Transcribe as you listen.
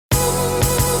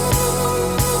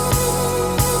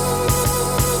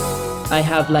I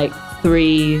have like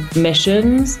 3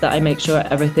 missions that I make sure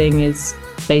everything is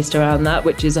based around that,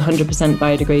 which is 100%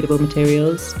 biodegradable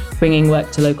materials, bringing work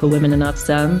to local women and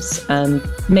artisans, and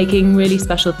making really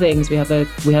special things. We have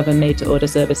a made-to-order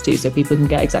service too, so people can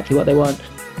get exactly what they want.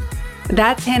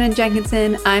 That's Hannah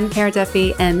Jenkinson. I'm Cara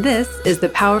Duffy, and this is the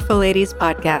Powerful Ladies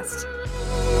Podcast.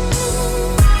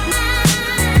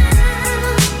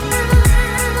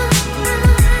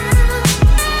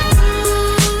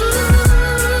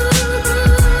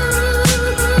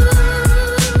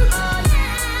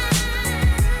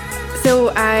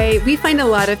 So we find a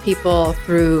lot of people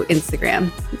through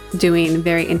Instagram doing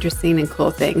very interesting and cool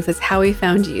things. That's how we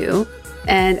found you.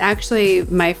 And actually,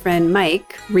 my friend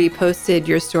Mike reposted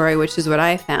your story, which is what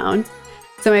I found.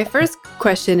 So my first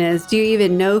question is, do you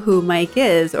even know who Mike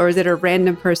is, or is it a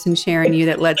random person sharing you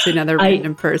that led to another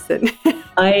random person?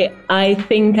 I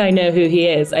think I know who he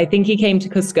is. I think he came to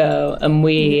Cusco and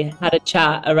we had a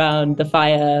chat around the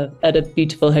fire at a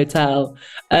beautiful hotel.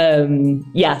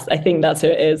 Yes, I think that's who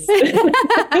it is.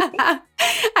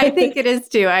 I think it is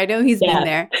too. I know he's been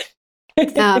there.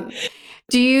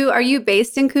 Are you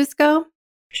based in Cusco?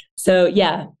 So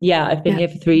yeah, I've been here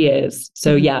for 3 years.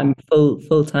 So yeah, I'm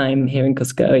full time here in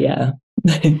Cusco. Yeah.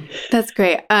 That's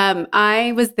great.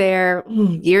 I was there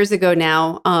years ago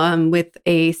now with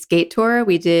a skate tour.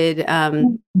 We did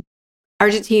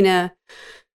Argentina,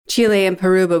 Chile, and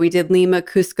Peru, but we did Lima,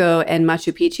 Cusco, and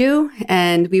Machu Picchu.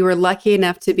 And we were lucky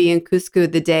enough to be in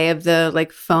Cusco the day of the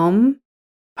like foam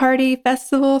party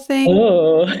festival thing,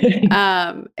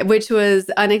 which was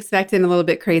unexpected and a little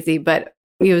bit crazy, but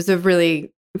it was a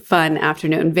really fun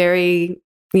afternoon. Very,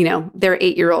 there are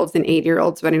 8-year-olds and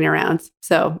 8-year-olds running around.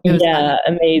 So it was fun.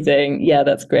 Amazing. Yeah,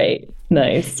 that's great.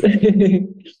 Nice.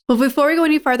 Well, before we go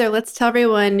any farther, let's tell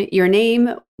everyone your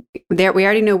name. We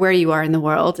already know where you are in the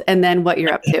world and then what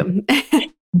you're up to.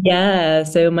 Yeah.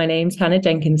 So my name's Hannah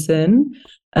Jenkinson.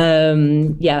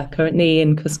 Currently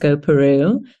in Cusco,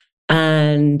 Peru.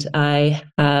 And I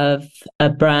have a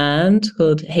brand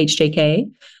called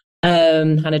HJK,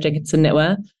 Hannah Jenkinson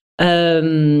Knitwear,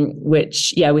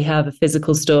 which, we have a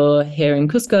physical store here in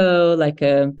Cusco, like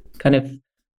a kind of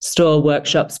store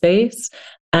workshop space,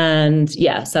 and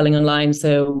selling online.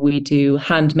 So we do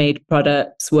handmade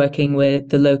products, working with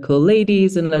the local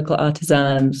ladies and local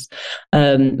artisans,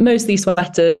 mostly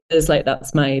sweaters, like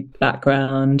that's my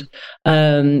background,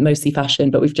 mostly fashion,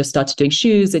 but we've just started doing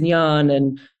shoes and yarn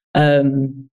and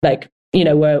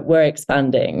we're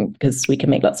expanding because we can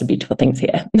make lots of beautiful things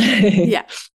here. Yeah.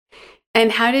 And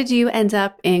how did you end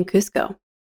up in Cusco?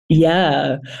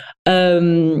 Yeah.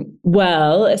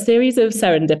 Well, a series of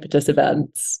serendipitous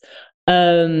events.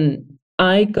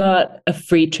 I got a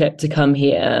free trip to come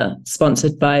here,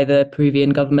 sponsored by the Peruvian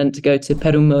government, to go to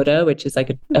Peru Moda, which is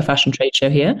like a fashion trade show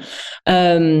here.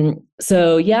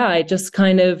 I just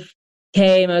kind of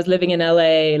came. I was living in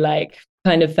LA, like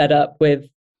kind of fed up with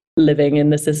living in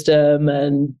the system,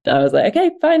 and I was like,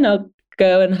 okay, fine, I'll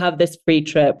go and have this free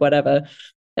trip, whatever.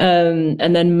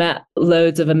 And then met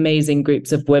loads of amazing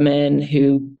groups of women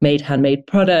who made handmade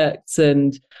products,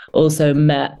 and also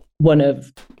met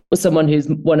someone who's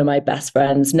one of my best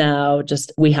friends now.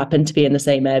 Just we happened to be in the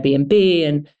same Airbnb,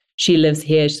 and she lives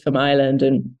here. She's from Ireland,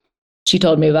 and she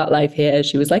told me about life here.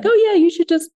 She was like, oh yeah, you should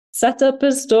just set up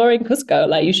a store in Cusco.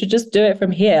 Like, you should just do it from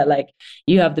here. Like,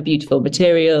 you have the beautiful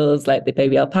materials, like the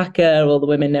baby alpaca, all the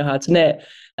women know how to knit.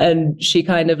 And she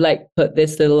kind of like put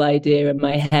this little idea in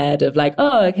my head of like,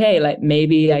 oh, okay, like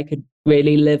maybe I could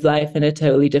really live life in a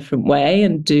totally different way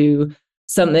and do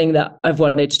something that I've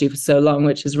wanted to do for so long,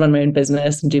 which is run my own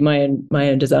business and do my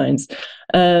own designs.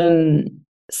 I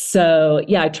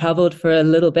traveled for a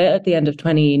little bit at the end of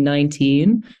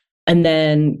 2019. And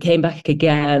then came back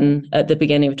again at the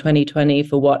beginning of 2020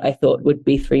 for what I thought would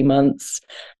be 3 months.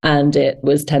 And it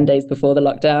was 10 days before the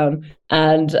lockdown.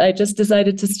 And I just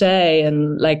decided to stay.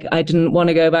 And like, I didn't want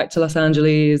to go back to Los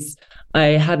Angeles. I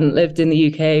hadn't lived in the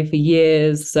UK for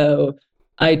years. So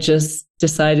I just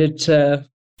decided to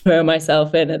throw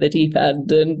myself in at the deep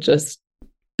end and just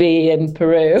be in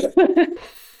Peru.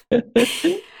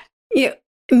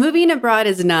 Moving abroad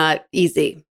is not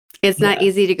easy. It's not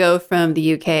easy to go from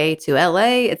the UK to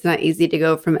LA. It's not easy to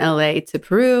go from LA to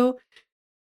Peru.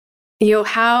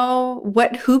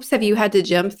 What hoops have you had to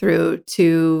jump through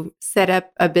to set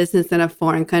up a business in a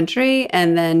foreign country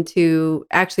and then to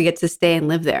actually get to stay and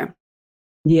live there?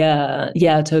 Yeah,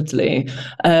 totally.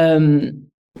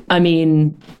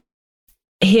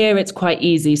 Here it's quite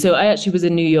easy. So I actually was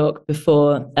in New York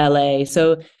before LA.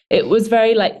 So it was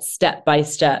very like step by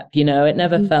step, you know, it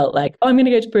never felt like, oh, I'm going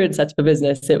to go to Peru and set up a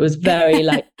business. It was very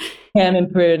like, hey, I'm in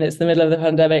Peru and it's the middle of the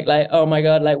pandemic. Like, oh my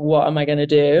God, like, what am I going to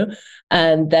do?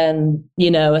 And then,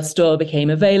 you know, a store became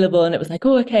available and it was like,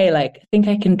 oh, okay, like, I think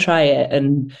I can try it.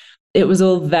 And it was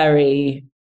all very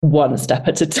one step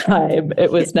at a time.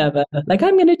 It was never like,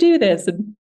 I'm going to do this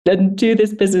and do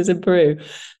this business in Peru.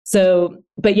 So,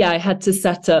 but yeah, I had to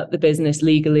set up the business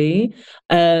legally.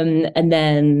 And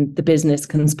then the business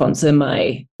can sponsor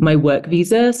my work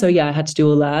visa. So yeah, I had to do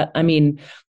all that. I mean,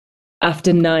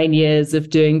 after 9 years of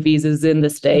doing visas in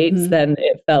the States, then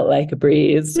it felt like a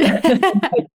breeze.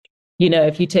 You know,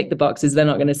 if you tick the boxes, they're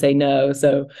not going to say no.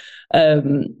 So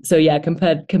yeah,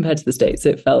 compared to the States,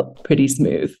 it felt pretty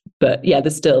smooth. But yeah,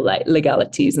 there's still like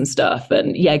legalities and stuff.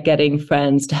 And yeah, getting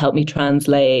friends to help me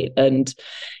translate. And,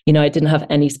 you know, I didn't have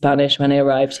any Spanish when I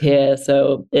arrived here.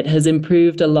 So it has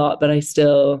improved a lot, but I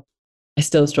still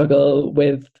struggle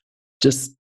with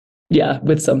just, yeah,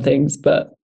 with some things.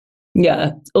 But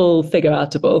yeah, it's all figure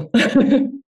outable.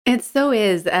 It so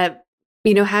is.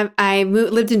 You know,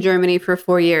 lived in Germany for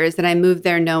 4 years and I moved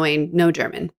there knowing no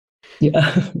German.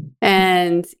 Yeah.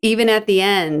 And even at the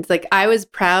end, like I was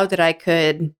proud that I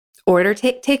could order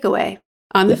takeaway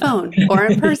on the phone or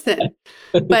in person.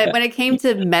 But when it came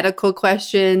to medical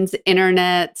questions,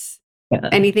 internet,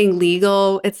 anything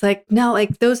legal, it's like, no,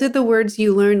 like those are the words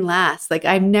you learn last. Like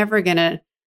I'm never gonna,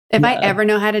 if I ever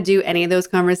know how to do any of those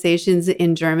conversations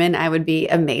in German, I would be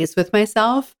amazed with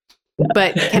myself.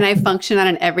 But can I function on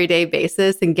an everyday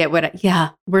basis and get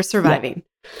we're surviving.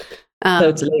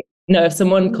 Totally. No, if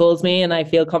someone calls me and I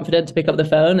feel confident to pick up the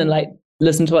phone and like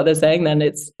listen to what they're saying, then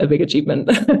it's a big achievement.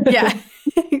 Yeah.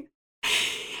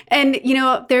 And, you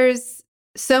know, there's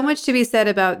so much to be said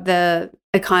about the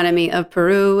economy of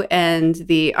Peru and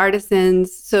the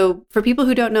artisans. So for people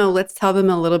who don't know, let's tell them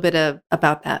a little bit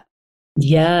about that.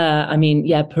 Yeah, I mean,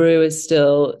 yeah, Peru is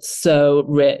still so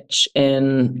rich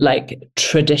in like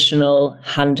traditional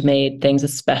handmade things,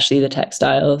 especially the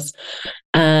textiles.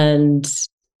 And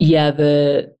yeah,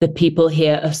 the people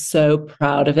here are so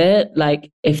proud of it. Like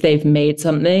if they've made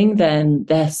something, then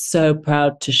they're so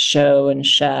proud to show and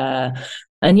share.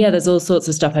 And yeah, there's all sorts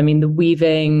of stuff. I mean, the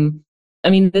weaving, I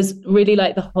mean, there's really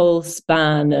like the whole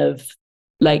span of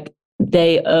like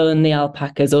they own the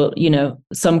alpacas, or, you know,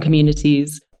 some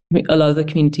communities, a lot of the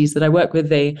communities that I work with,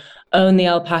 they own the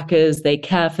alpacas, they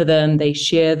care for them, they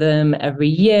shear them every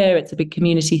year. It's a big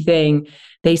community thing.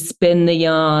 They spin the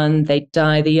yarn, they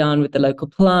dye the yarn with the local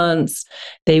plants,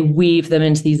 they weave them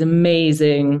into these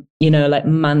amazing, you know, like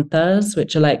mantas,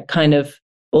 which are like kind of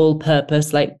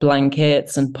all-purpose like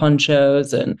blankets and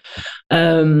ponchos, and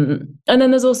then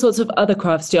there's all sorts of other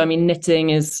crafts too. I mean, knitting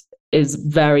is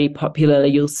very popular.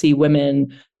 You'll see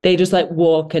women, they just like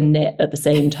walk and knit at the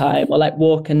same time, or like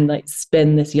walk and like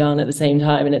spin this yarn at the same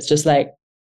time. And it's just like,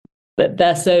 but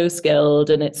they're so skilled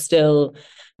and it's still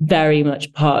very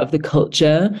much part of the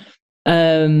culture,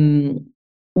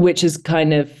 which is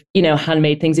kind of, you know,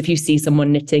 handmade things. If you see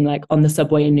someone knitting like on the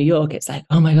subway in New York, it's like,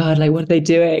 oh my God, like what are they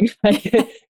doing?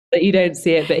 But you don't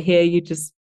see it. But here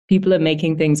people are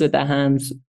making things with their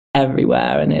hands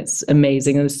everywhere, and it's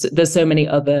amazing. And there's so many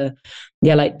other,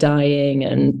 like dyeing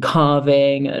and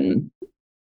carving and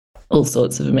all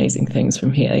sorts of amazing things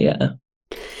from here. Yeah.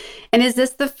 And is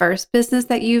this the first business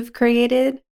that you've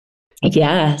created?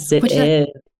 Yes, it is.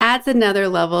 Adds another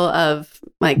level of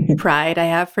like pride I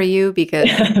have for you, because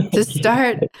to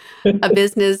start a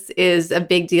business is a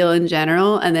big deal in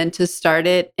general. And then to start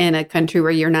it in a country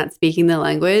where you're not speaking the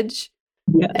language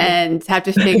and have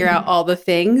to figure out all the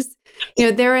things.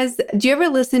 You know, do you ever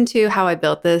listen to How I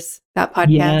Built This, that podcast?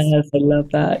 Yes, I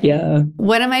love that. Yeah.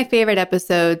 One of my favorite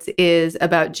episodes is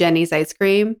about Jenny's ice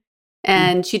cream.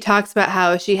 And she talks about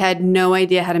how she had no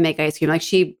idea how to make ice cream. Like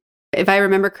if I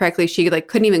remember correctly, she like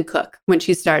couldn't even cook when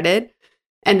she started.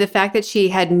 And the fact that she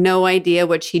had no idea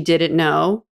what she didn't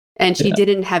know, and she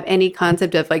didn't have any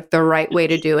concept of like the right way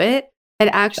to do it, it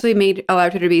actually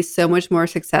allowed her to be so much more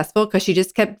successful because she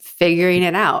just kept figuring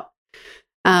it out.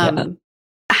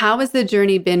 How has the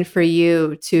journey been for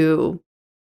you to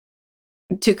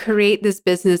create this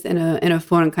business in a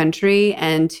foreign country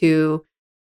and to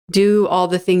do all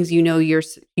the things you know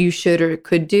you should or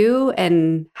could do?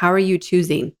 And how are you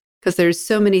choosing? Because there's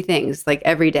so many things like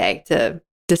every day to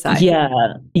decide.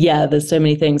 Yeah, there's so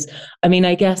many things. I mean,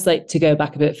 I guess like to go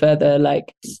back a bit further,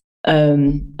 like I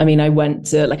mean, I went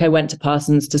to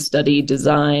Parsons to study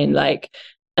design, like,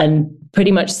 and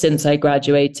pretty much since I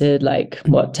graduated, like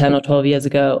 10 or 12 years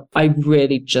ago, I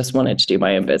really just wanted to do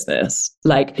my own business.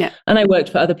 Like, and I worked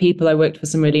for other people. I worked for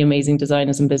some really amazing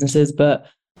designers and businesses, but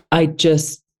I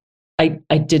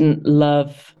didn't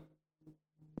love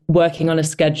working on a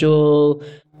schedule,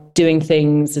 doing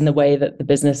things in the way that the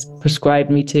business prescribed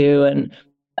me to. And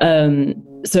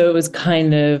so it was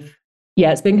kind of,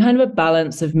 yeah, it's been kind of a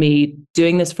balance of me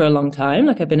doing this for a long time.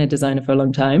 Like I've been a designer for a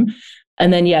long time.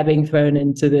 And then, yeah, being thrown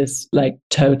into this like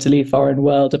totally foreign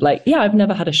world of like, yeah, I've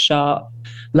never had a shop,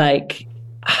 like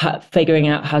figuring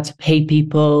out how to pay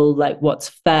people, like what's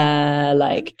fair,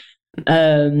 like,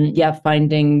 yeah,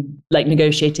 finding like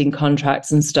negotiating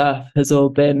contracts and stuff has all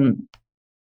been,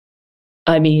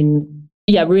 I mean,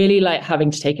 yeah, really like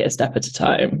having to take it a step at a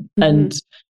time. And,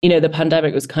 you know, the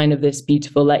pandemic was kind of this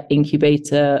beautiful like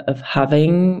incubator of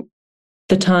having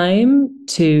the time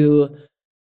to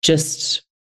just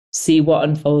see what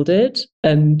unfolded.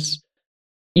 And,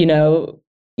 you know,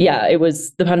 yeah,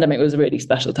 the pandemic was a really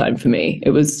special time for me.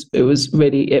 It was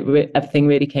really, everything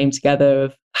really came together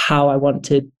of how I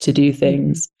wanted to do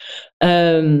things.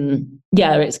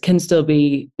 Yeah, it can still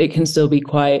be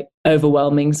quite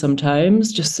overwhelming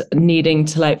sometimes, just needing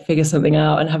to like figure something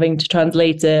out and having to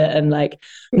translate it and like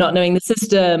not knowing the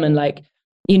system. And like,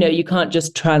 you know, you can't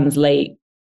just translate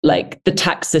like the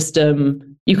tax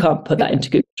system. You can't put that into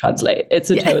Google Translate. It's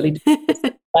a totally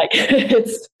like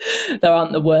there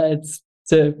aren't the words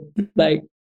to like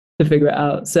to figure it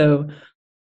out. So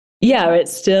yeah,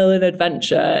 it's still an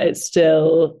adventure. It's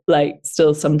still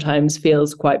sometimes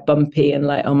feels quite bumpy and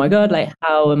like, oh my God, like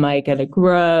how am I going to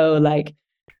grow? Like,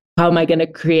 how am I going to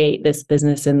create this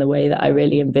business in the way that I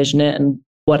really envision it and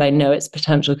what I know its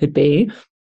potential could be?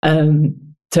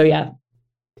 So yeah,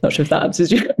 not sure if that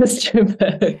answers your question.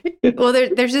 But well,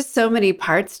 there's just so many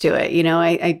parts to it. You know,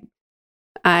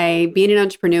 I being an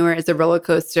entrepreneur is a roller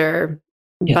coaster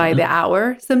by the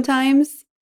hour sometimes.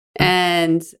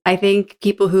 And I think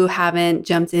people who haven't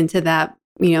jumped into that,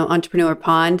 you know, entrepreneur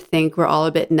pond think we're all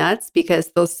a bit nuts because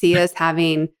they'll see us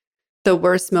having the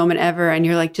worst moment ever. And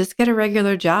you're like, just get a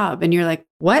regular job. And you're like,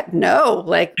 what? No,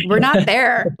 like we're not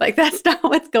there. Like that's not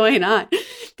what's going on.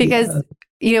 Because,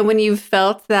 you know, when you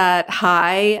felt that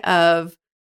high of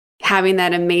having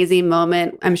that amazing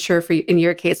moment, I'm sure for in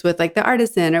your case with like the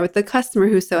artisan or with the customer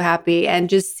who's so happy and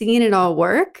just seeing it all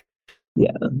work.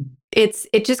 Yeah.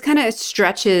 It just kind of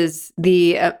stretches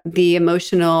the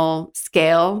emotional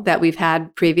scale that we've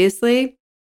had previously.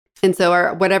 And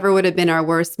so whatever would have been our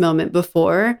worst moment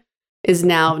before is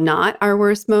now not our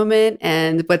worst moment.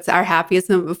 And what's our happiest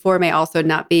moment before may also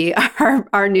not be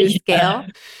our new scale.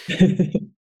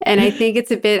 And I think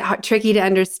it's a bit tricky to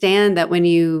understand that when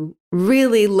you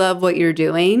really love what you're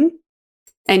doing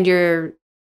and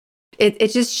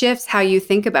it just shifts how you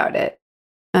think about it.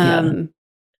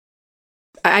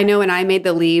 I know when I made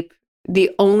the leap,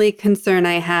 the only concern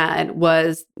I had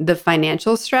was the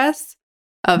financial stress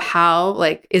of how,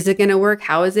 like, is it going to work?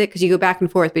 How is it? Because you go back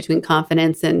and forth between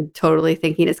confidence and totally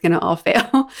thinking it's going to all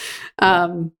fail.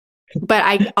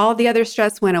 But all the other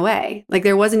stress went away. Like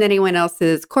there wasn't anyone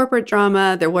else's corporate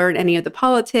drama. There weren't any of the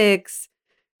politics.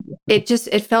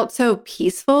 It felt so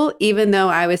peaceful, even though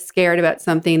I was scared about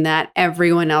something that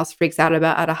everyone else freaks out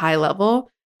about at a high level.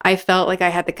 I felt like I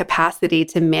had the capacity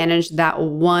to manage that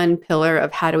one pillar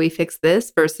of how do we fix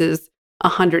this versus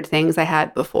 100 things I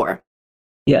had before.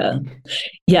 Yeah.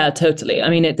 Yeah, totally. I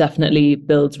mean, it definitely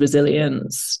builds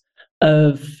resilience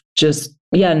of just,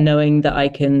 knowing that I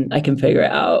can figure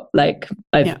it out. Like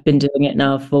I've been doing it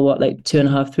now for what, like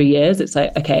 2.5, 3 years. It's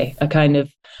like, okay,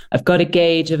 I've got a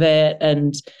gauge of it.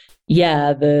 And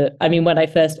when I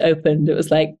first opened, it was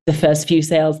like the first few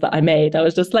sales that I made, I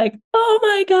was just like, oh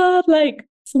my God, like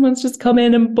someone's just come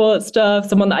in and bought stuff,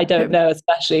 someone that I don't know,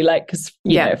 especially like, because,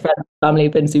 you know, friends and family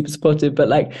have been super supportive, but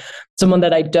like someone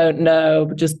that I don't know,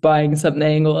 just buying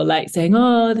something or like saying,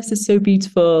 oh, this is so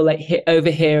beautiful, like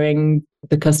overhearing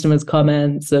the customers'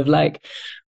 comments of like,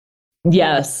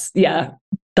 yes, yeah,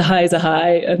 the highs are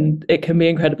high and it can be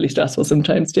incredibly stressful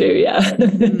sometimes too. Yeah.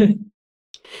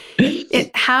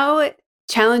 How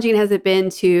challenging has it been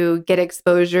to get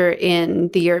exposure in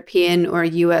the European or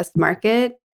US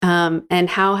market? And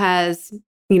how has,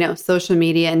 social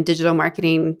media and digital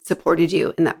marketing supported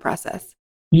you in that process?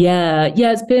 Yeah,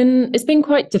 it's been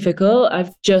quite difficult.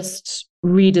 I've just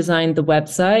redesigned the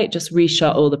website, just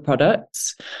reshot all the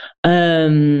products.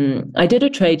 I did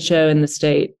a trade show in the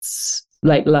States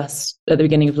at the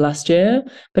beginning of last year,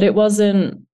 but it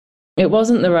wasn't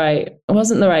the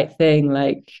right thing.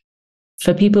 Like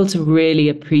for people to really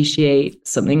appreciate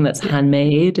something that's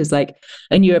handmade is like,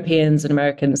 and Europeans and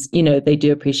Americans, they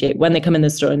do appreciate when they come in the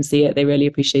store and see it, they really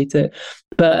appreciate it.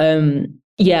 But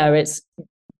it's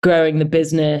growing the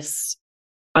business.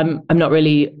 I'm not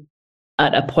really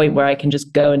at a point where I can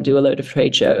just go and do a load of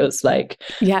trade shows. Like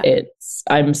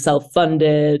I'm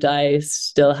self-funded. I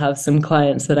still have some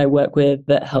clients that I work with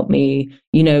that help me,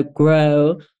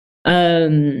 grow.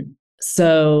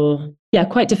 So yeah,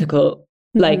 quite difficult.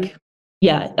 Like,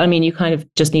 yeah, I mean, you kind of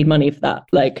just need money for that.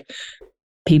 Like,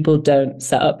 people don't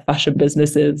set up fashion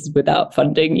businesses without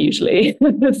funding usually.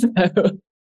 So,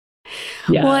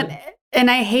 yeah. Well, and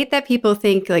I hate that people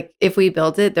think like if we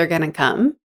build it, they're going to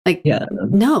come. Like,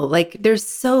 no, like there's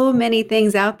so many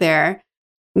things out there.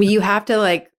 You have to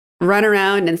like run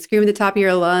around and scream at the top of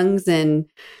your lungs. And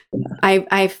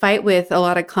I fight with a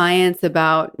lot of clients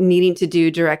about needing to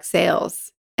do direct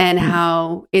sales and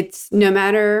how it's no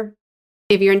matter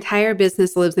if your entire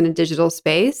business lives in a digital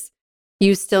space,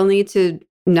 you still need to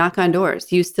knock on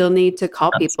doors. You still need to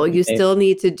call people. You still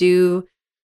need to do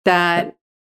that,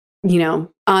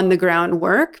 on the ground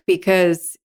work,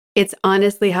 because it's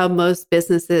honestly how most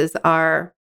businesses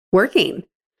are working.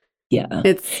 Yeah.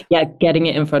 Getting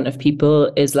it in front of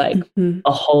people is like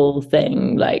a whole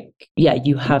thing. Like,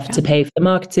 you have to pay for the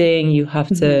marketing. You have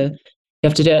to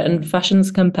do it. And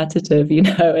fashion's competitive,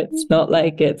 it's not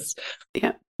like it's,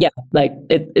 like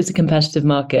it's a competitive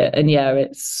market. And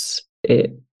it's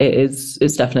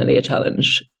definitely a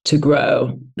challenge to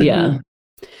grow. Yeah.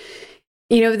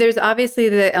 There's obviously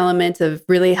the element of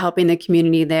really helping the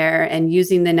community there and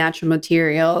using the natural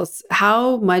materials.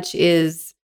 How much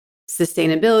is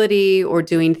sustainability or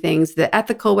doing things the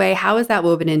ethical way? How is that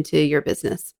woven into your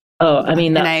business? Oh, I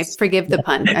mean, and I forgive the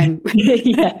pun.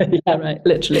 Right,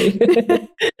 literally.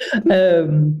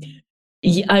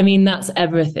 I mean, that's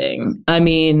everything. I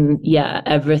mean,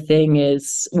 everything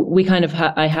is, we kind of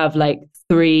I have like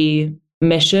 3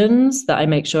 missions that I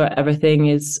make sure everything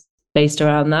is based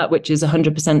around that, which is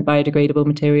 100% biodegradable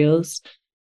materials,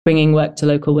 bringing work to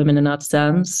local women and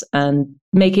artisans, and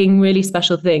making really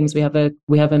special things. We have a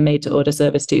made to order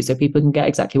service too, so people can get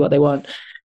exactly what they want.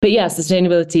 But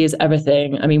sustainability is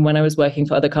everything. I mean, when I was working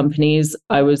for other companies,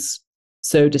 I was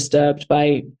so disturbed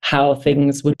by how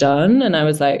things were done. And I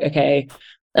was like, okay.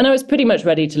 And I was pretty much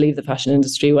ready to leave the fashion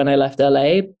industry when I left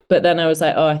LA. But then I was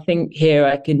like, I think here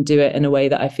I can do it in a way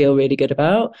that I feel really good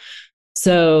about.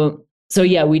 So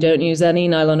we don't use any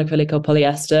nylon, acrylic, or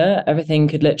polyester. Everything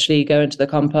could literally go into the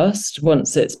compost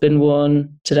once it's been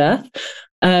worn to death.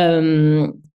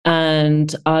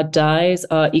 And our dyes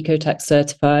are Ecotech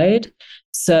certified.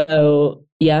 So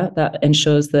that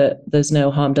ensures that there's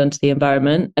no harm done to the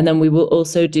environment. And then we will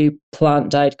also do plant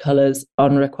dyed colors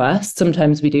on request.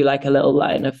 Sometimes we do like a little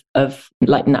line of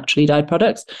like naturally dyed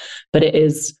products, but it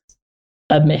is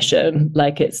a mission.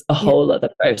 Like it's a whole other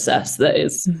process that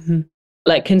is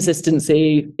like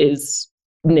consistency is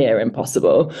near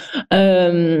impossible.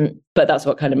 But that's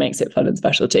what kind of makes it fun and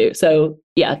special too. So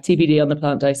TBD on the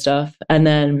plant dye stuff. And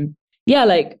then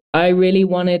like I really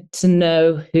wanted to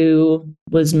know who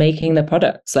was making the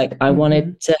products. Like I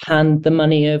wanted to hand the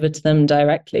money over to them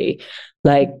directly.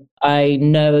 Like I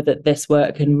know that this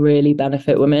work can really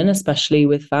benefit women, especially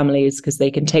with families, because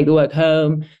they can take the work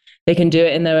home. They can do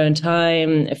it in their own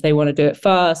time. If they want to do it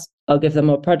fast, I'll give them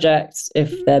more projects.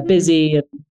 If they're busy and,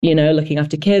 looking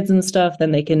after kids and stuff,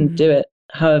 then they can do it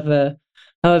however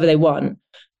they want.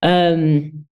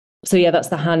 So that's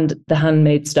the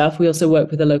handmade stuff. We also work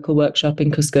with a local workshop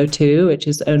in Cusco too, which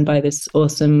is owned by this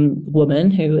awesome woman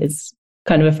who is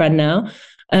kind of a friend now.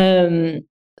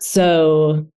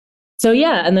 So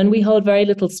and then we hold very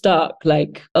little stock.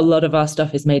 Like a lot of our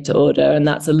stuff is made to order, and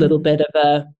that's a little bit of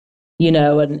a,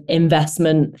 an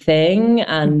investment thing.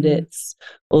 And it's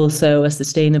also a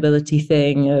sustainability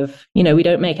thing of, we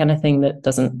don't make anything that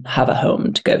doesn't have a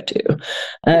home to go to.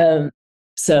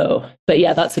 But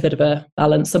that's a bit of a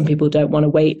balance. Some people don't want to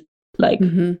wait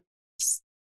to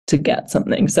get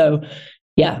something. So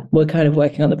we're kind of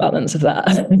working on the balance of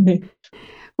that.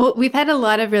 Well, we've had a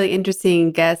lot of really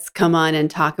interesting guests come on and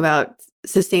talk about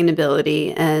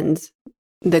sustainability and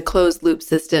the closed loop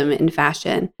system in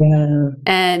fashion.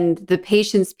 And the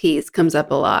patience piece comes up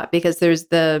a lot, because there's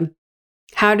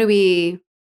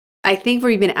I think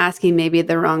we've been asking maybe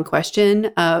the wrong question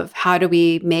of how do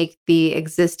we make the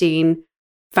existing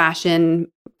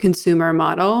fashion consumer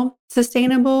model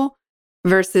sustainable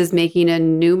versus making a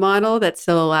new model that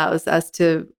still allows us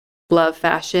to love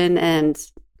fashion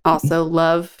and also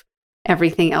love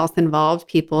everything else involved,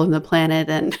 people and the planet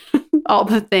and all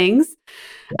the things.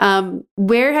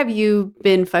 Where have you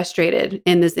been frustrated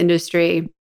in this industry,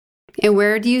 and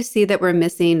where do you see that we're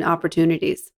missing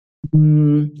opportunities?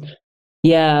 I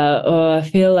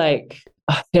feel like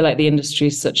the industry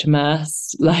is such a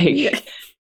mess. Like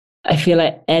I feel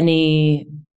like and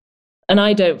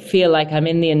I don't feel like I'm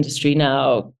in the industry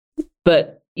now,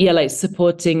 but yeah, like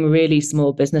supporting really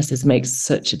small businesses makes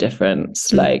such a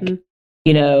difference. Like,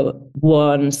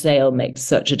 one sale makes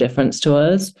such a difference to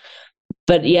us.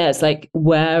 But yeah, it's like,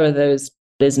 where are those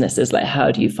businesses? Like,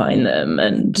 how do you find them?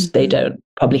 And they don't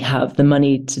probably have the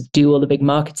money to do all the big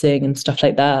marketing and stuff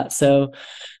like that. So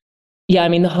yeah, I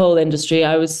mean, the whole industry,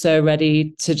 I was so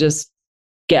ready to just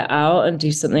get out and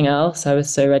do something else. I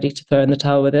was so ready to throw in the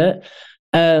towel with it.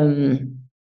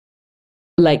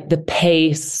 Like the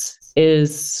pace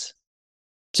is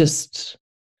just,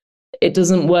 it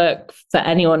doesn't work for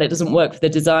anyone. It doesn't work for the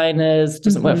designers, it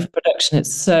doesn't work for production.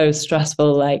 It's so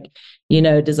stressful, like,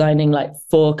 designing like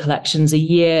 4 collections a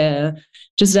year.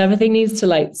 Just everything needs to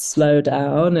like slow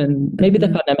down. And maybe the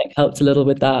pandemic helped a little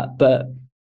with that. But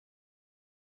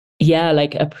yeah,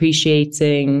 like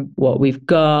appreciating what we've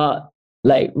got,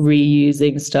 like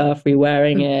reusing stuff,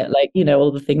 rewearing it, like,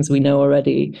 all the things we know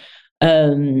already.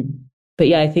 But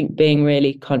yeah, I think being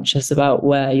really conscious about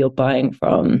where you're buying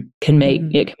from can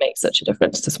make such a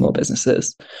difference to small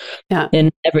businesses. Yeah.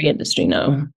 In every industry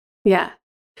now. Yeah.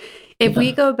 If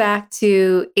we go back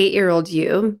to 8-year-old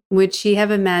you, would she have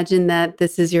imagined that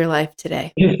this is your life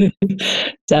today?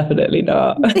 Definitely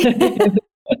not.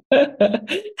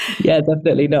 Yeah,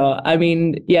 definitely not. I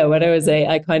mean, yeah, when I was 8,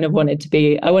 I kind of wanted to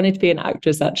be an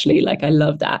actress, actually. Like, I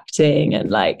loved acting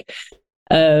and like,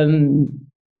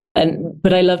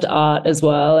 but I loved art as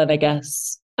well. And I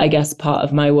guess part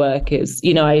of my work is,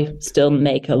 I still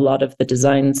make a lot of the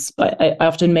designs. I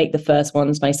often make the first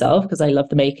ones myself because I love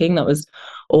the making. That was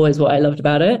always what I loved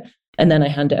about it. And then I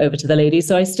hand it over to the ladies.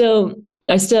 So I still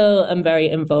am very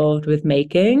involved with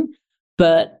making,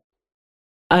 but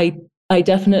I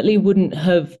definitely wouldn't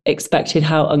have expected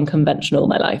how unconventional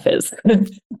my life is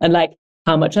and like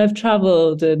how much I've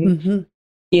traveled and,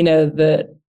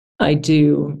 that I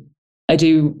do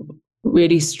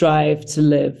really strive to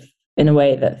live in a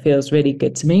way that feels really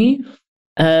good to me.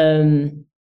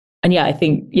 And yeah, I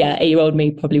think, 8-year-old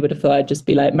me probably would have thought I'd just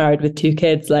be like married with 2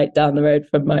 kids, like down the road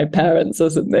from my parents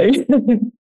or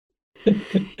something.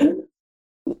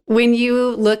 When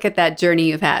you look at that journey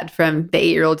you've had from the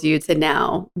 8-year-old you to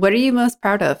now, what are you most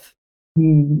proud of?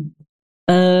 I'm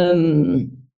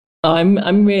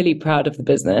really proud of the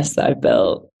business that I've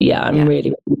built. Yeah, I'm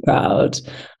really, really proud.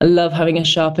 I love having a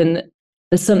shop, and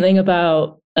there's something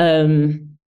about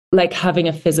like having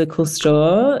a physical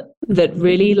store that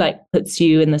really like puts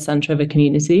you in the center of a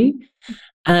community.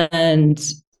 And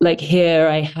like here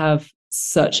I have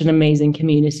such an amazing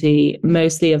community,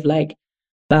 mostly of like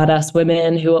badass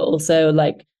women who are also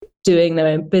like doing their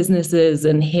own businesses.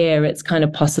 And here it's kind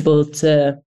of possible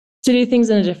to do things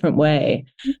in a different way.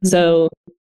 So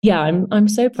yeah, I'm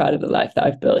so proud of the life that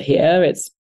I've built here.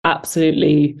 It's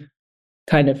absolutely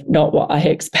kind of not what I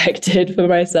expected for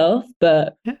myself,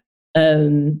 but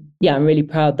yeah, I'm really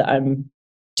proud that I'm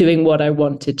doing what I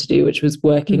wanted to do, which was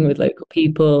working with local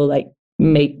people, like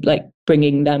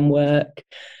bringing them work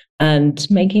and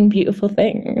making beautiful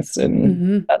things.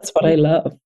 And that's what I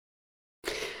love.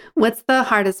 What's the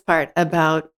hardest part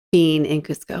about being in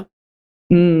Cusco?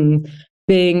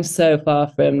 Being so far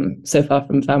from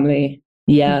family.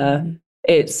 Yeah.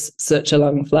 It's such a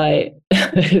long flight.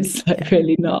 It's like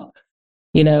really not,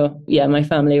 my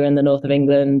family are in the north of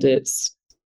England. It's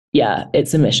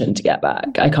a mission to get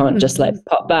back. I can't just like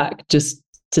pop back just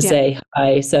to say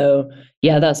hi. So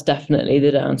yeah, that's definitely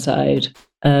the downside.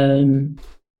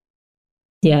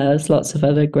 There's lots of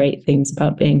other great things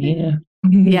about being here.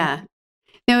 Yeah.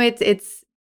 No,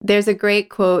 there's a great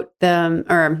quote,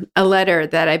 or a letter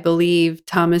that I believe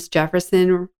Thomas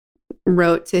Jefferson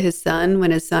wrote to his son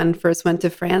when his son first went to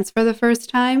France for the first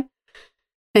time.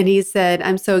 And he said,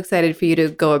 "I'm so excited for you to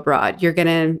go abroad. You're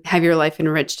going to have your life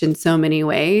enriched in so many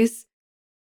ways.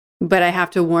 But I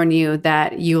have to warn you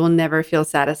that you will never feel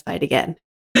satisfied again."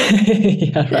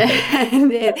 Yeah,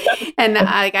 right. and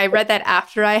I read that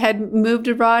after I had moved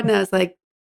abroad, and I was like,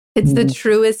 it's the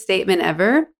truest statement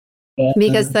ever. Yeah.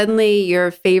 Because suddenly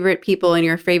your favorite people and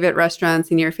your favorite restaurants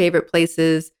and your favorite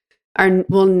places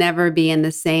will never be in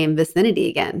the same vicinity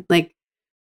again. Like,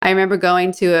 I remember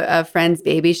going to a friend's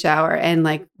baby shower and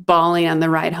like bawling on the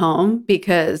ride home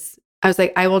because I was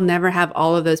like, I will never have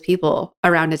all of those people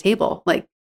around a table. Like,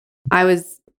 I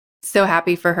was so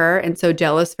happy for her and so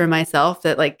jealous for myself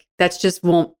that like, that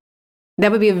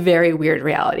would be a very weird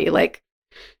reality. Like,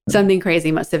 something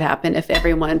crazy must have happened if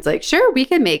everyone's like, sure, we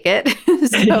can make it.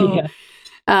 So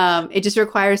it just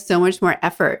requires so much more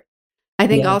effort. I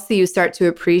think also you start to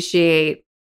appreciate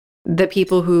the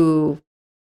people who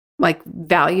like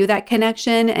value that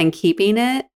connection and keeping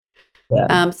it.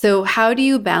 Yeah. So how do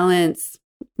you balance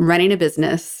running a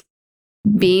business,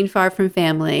 being far from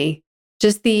family,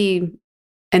 just the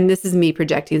and this is me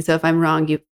projecting, so if I'm wrong,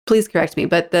 you please correct me,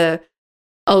 but the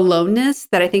aloneness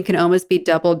that I think can almost be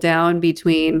doubled down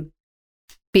between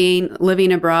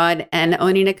living abroad and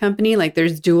owning a company, like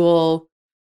there's dual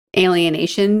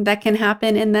alienation that can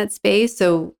happen in that space.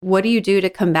 So what do you do to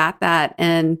combat that?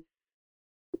 And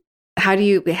how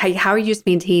are you just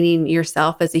maintaining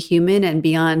yourself as a human and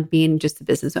beyond being just a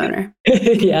business owner?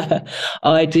 Yeah.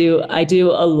 Oh, I do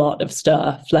a lot of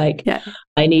stuff. Like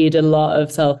I need a lot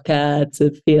of self-care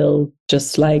to feel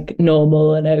just like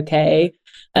normal and okay.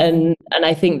 And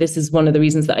I think this is one of the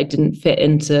reasons that I didn't fit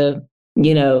into,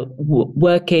 you know,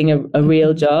 working a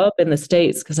real job in the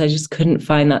States, because I just couldn't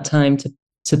find that time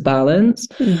to balance.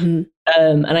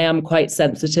 And I am quite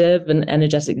sensitive and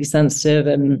energetically sensitive.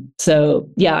 And so,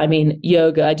 yeah, I mean,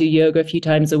 yoga, I do yoga a few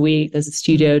times a week. There's a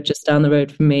studio just down the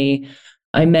road from me.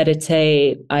 I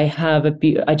meditate.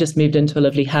 I just moved into a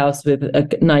lovely house with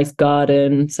a nice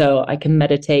garden, so I can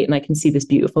meditate and I can see this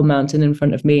beautiful mountain in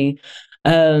front of me.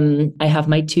 I have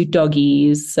my 2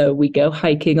 doggies, so we go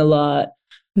hiking a lot.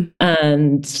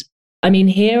 And I mean,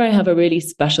 here I have a really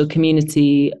special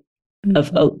community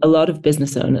of a lot of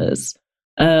business owners.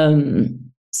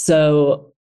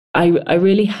 So I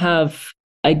really have,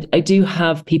 I do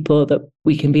have people that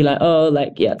we can be like, oh,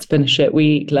 like, yeah, it's been a shit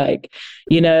week. Like,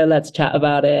 you know, let's chat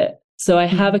about it. So I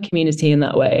have a community in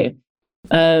that way.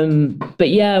 But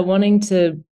yeah, wanting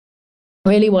to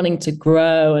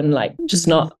grow and like just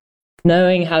not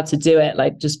knowing how to do it,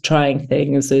 like just trying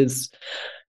things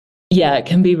it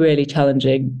can be really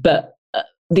challenging. But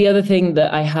the other thing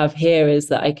that I have here is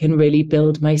that I can really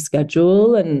build my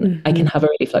schedule and I can have a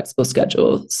really flexible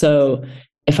schedule. So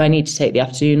if I need to take the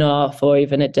afternoon off or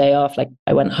even a day off, like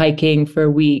I went hiking for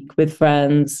a week with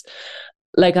friends,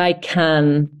 like I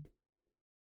can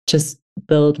just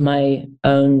build my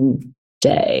own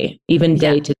day, even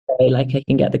day to day. Like I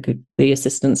can get the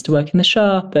assistants to work in the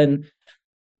shop, and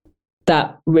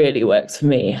that really works for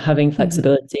me, having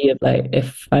flexibility of like,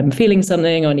 if I'm feeling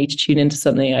something or need to tune into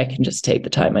something, I can just take the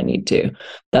time I need to.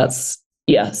 That's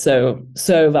so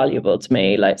valuable to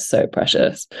me, like so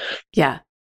precious. Yeah.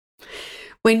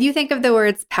 When you think of the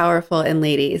words powerful and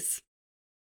ladies,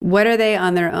 what are they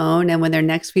on their own? And when they're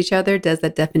next to each other, does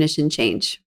that definition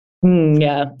change?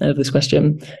 Yeah, I love this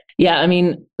question. Yeah, I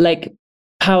mean, like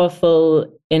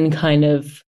powerful in kind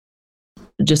of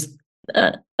just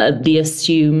the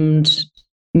assumed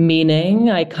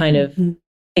meaning. I kind of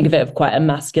think of it as quite a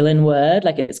masculine word,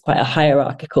 like it's quite a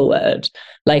hierarchical word.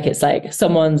 Like it's like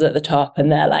someone's at the top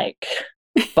and they're like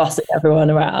bossing everyone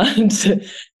around.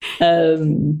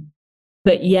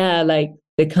 But yeah, like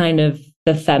the kind of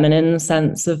the feminine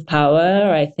sense of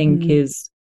power, I think is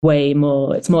way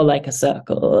more, it's more like a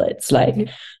circle. It's like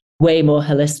way more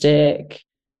holistic.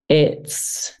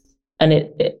 It's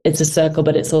a circle,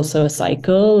 but it's also a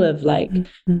cycle of like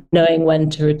knowing when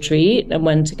to retreat and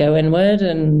when to go inward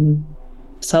and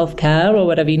self-care or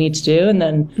whatever you need to do. And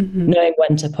then knowing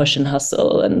when to push and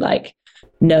hustle, and like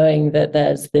knowing that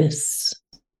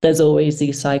there's always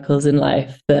these cycles in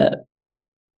life that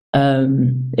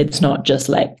it's not just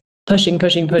like pushing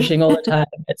all the time.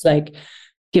 It's like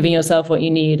giving yourself what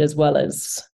you need, as well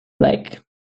as like,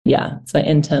 it's like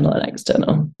internal and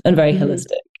external and very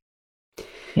holistic.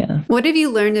 Yeah. What have you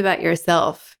learned about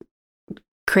yourself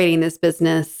creating this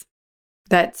business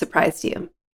that surprised you?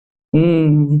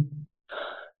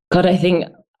 God, I think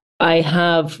I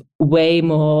have way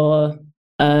more,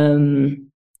 I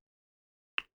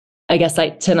guess,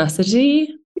 like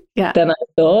tenacity than I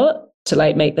thought to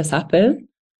like make this happen.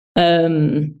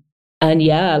 And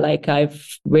yeah, like I've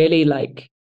really like,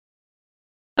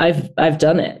 I've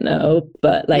done it now,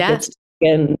 but like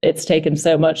it's taken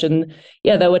so much. And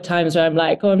yeah, there were times where I'm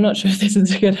like, oh, I'm not sure if this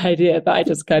is a good idea, but I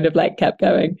just kind of like kept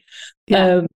going.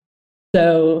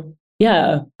 So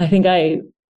yeah, I think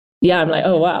I'm like,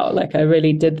 oh wow, like I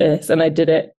really did this, and I did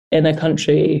it in a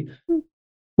country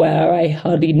where I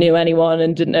hardly knew anyone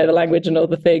and didn't know the language and all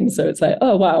the things. So it's like,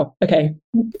 oh wow, okay,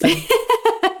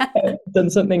 I've done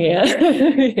something here.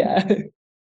 Yeah.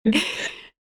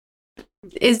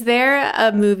 Is there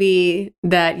a movie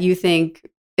that you think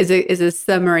is a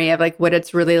summary of like what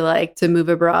it's really like to move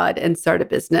abroad and start a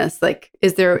business? Like,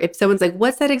 is there, if someone's like,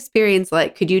 what's that experience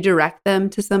like? Could you direct them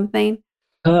to something?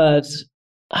 God,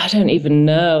 I don't even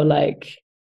know. Like,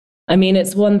 I mean,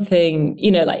 it's one thing, you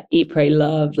know, like eat, pray,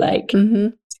 love, like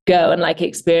go and like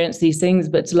experience these things,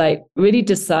 but to like really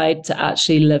decide to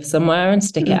actually live somewhere and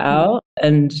stick it out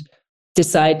and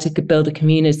decide to build a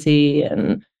community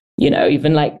and, you know,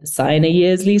 even like sign a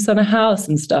year's lease on a house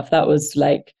and stuff. That was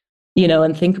like, you know,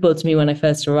 unthinkable to me when I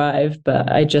first arrived,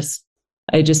 but I just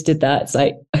did that. It's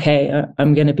like, okay,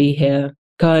 I'm going to be here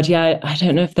God, yeah, I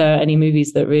don't know if there are any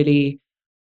movies that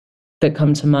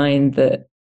come to mind that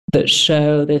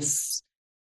show this,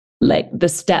 like the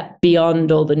step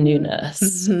beyond all the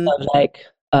newness of like,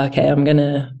 okay, I'm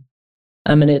gonna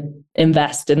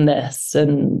invest in this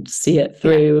and see it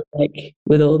through, like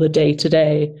with all the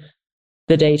day-to-day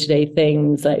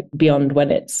things, like beyond when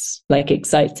it's like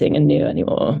exciting and new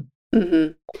anymore.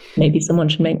 Maybe someone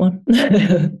should make one.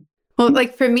 Well,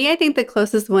 like for me, I think the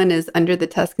closest one is Under the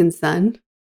Tuscan Sun.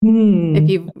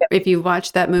 If you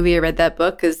watched that movie or read that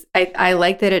book, because I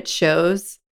like that it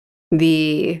shows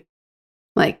the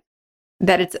like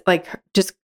that it's like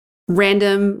just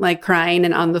random like crying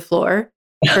and on the floor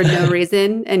for no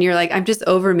reason, and you're like, I'm just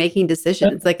over making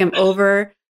decisions. Like I'm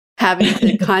over having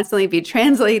to constantly be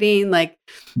translating. Like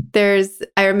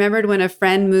I remembered when a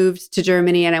friend moved to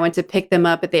Germany and I went to pick them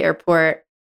up at the airport,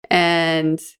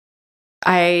 and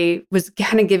I was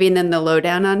kind of giving them the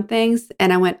lowdown on things,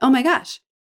 and I went, oh my gosh,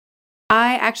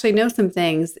 I actually know some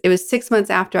things. It was 6 months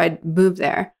after I'd moved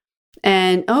there.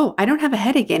 And I don't have a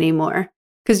headache anymore.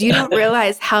 Because you don't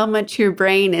realize how much your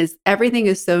brain is, everything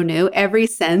is so new. Every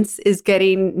sense is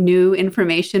getting new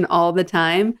information all the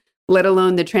time, let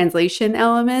alone the translation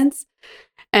elements.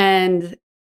 And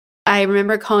I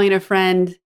remember calling a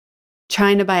friend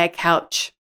trying to buy a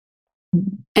couch.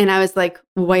 And I was like,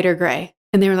 white or gray?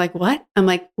 And they were like, what? I'm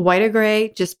like, white or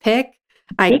gray, just pick.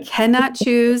 I cannot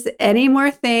choose any more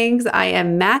things. I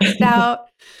am maxed out.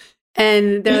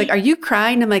 And they're like, are you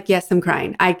crying? I'm like, yes, I'm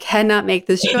crying. I cannot make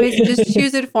this choice. Just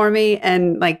choose it for me.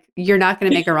 And like, you're not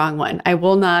going to make a wrong one. I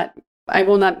will not,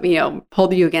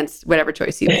 hold you against whatever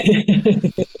choice you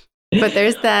make. But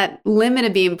there's that limit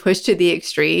of being pushed to the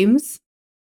extremes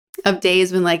of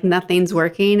days when like nothing's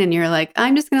working. And you're like,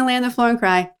 I'm just going to lay on the floor and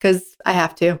cry because I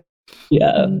have to.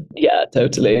 Yeah,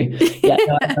 totally. Yeah,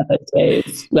 no, I have those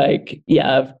days. Like,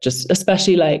 yeah, just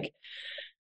especially like,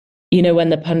 when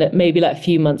the pandemic, maybe like a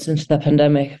few months into the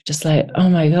pandemic, just like, oh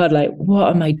my God, like, what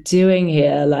am I doing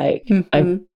here? Like,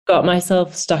 I've got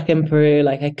myself stuck in Peru.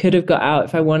 Like, I could have got out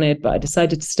if I wanted, but I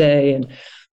decided to stay. And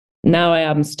now I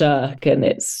am stuck. And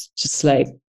it's just like,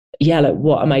 yeah, like,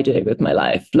 what am I doing with my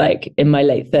life? Like, in my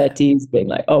late 30s, being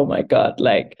like, oh my God,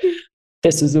 like,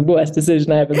 this was the worst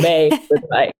decision I ever made. But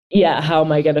like, yeah, how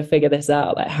am I going to figure this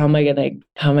out? Like, how am I going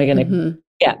to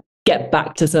get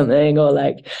back to something, or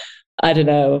like, I don't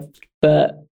know,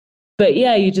 but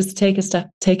yeah, you just take it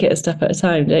a step at a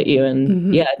time, don't you?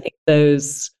 And yeah, I think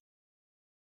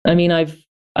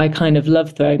I kind of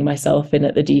love throwing myself in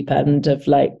at the deep end of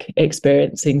like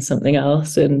experiencing something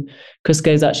else. And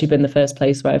Cusco's actually been the first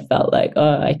place where I felt like,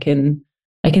 oh, I can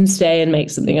stay and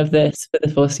make something of this for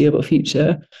the foreseeable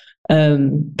future. Yeah,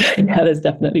 there's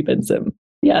definitely been some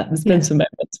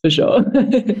moments for sure.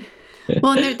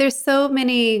 Well, and there's so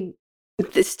many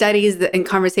studies and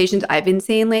conversations I've been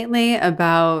seeing lately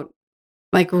about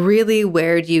like really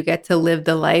where do you get to live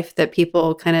the life that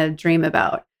people kind of dream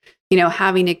about?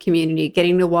 Having a community,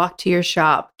 getting to walk to your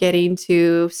shop, getting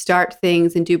to start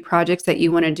things and do projects that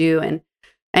you want to do,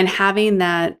 and having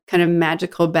that kind of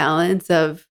magical balance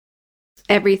of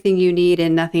everything you need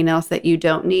and nothing else that you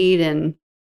don't need. And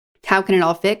how can it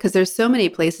all fit? Because there's so many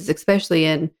places, especially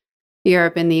in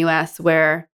Europe and the US,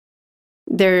 where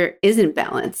there isn't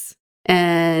balance.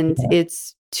 And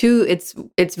it's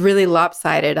really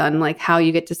lopsided on like how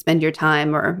you get to spend your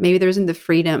time, or maybe there isn't the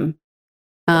freedom.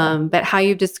 But how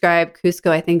you've described Cusco,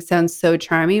 I think sounds so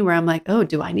charming, where I'm like, oh,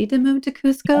 do I need to move to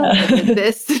Cusco? Would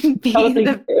this be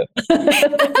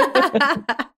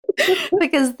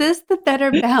because the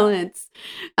better balance.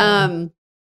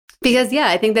 Because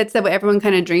I think that's what everyone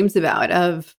kind of dreams about,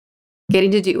 of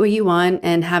getting to do what you want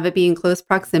and have it be in close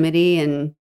proximity,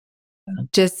 and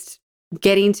just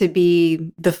getting to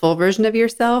be the full version of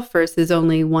yourself versus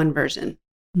only one version.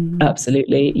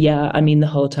 Absolutely. Yeah. I mean, the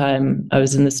whole time I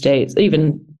was in the States,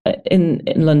 even in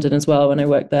London as well, when I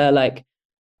worked there, like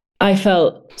I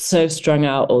felt so strung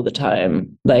out all the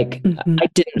time. Like I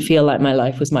didn't feel like my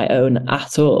life was my own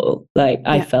at all. Like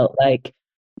I felt like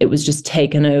it was just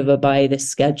taken over by this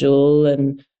schedule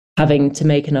and having to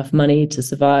make enough money to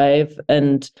survive.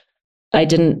 And I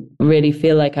didn't really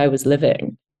feel like I was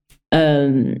living.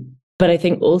 But I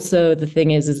think also the thing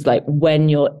is like when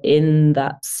you're in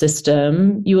that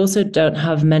system, you also don't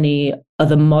have many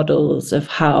other models of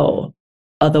how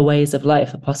other ways of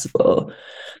life are possible.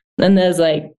 And there's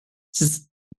like, just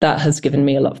that has given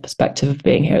me a lot of perspective of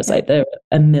being here. It's like there are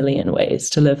a million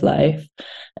ways to live life.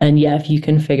 And yeah, if you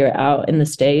can figure it out in the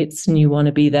States and you want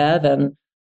to be there, then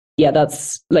yeah,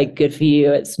 that's like good for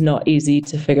you. It's not easy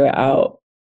to figure it out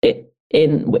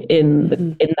in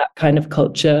that kind of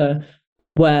culture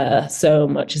where so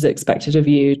much is expected of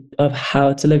you, of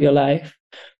how to live your life.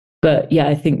 But yeah,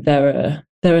 I think there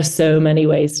are so many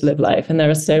ways to live life, and there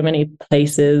are so many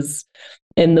places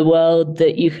in the world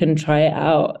that you can try it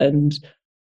out. And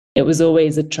it was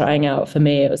always a trying out for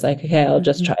me. It was like, okay, I'll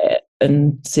just try it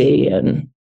and see, and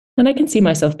I can see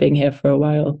myself being here for a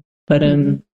while. But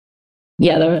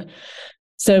yeah, there are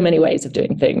so many ways of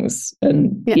doing things,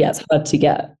 and yeah,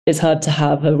 it's hard to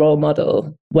have a role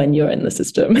model when you're in the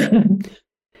system.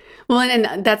 Well,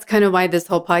 and that's kind of why this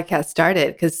whole podcast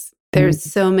started, because there's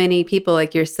so many people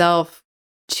like yourself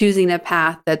choosing a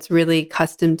path that's really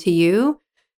custom to you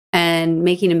and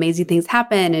making amazing things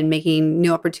happen and making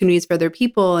new opportunities for other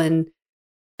people. And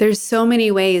there's so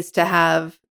many ways to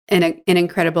have an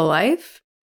incredible life.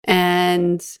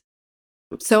 And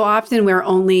so often we're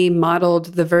only modeled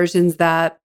the versions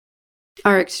that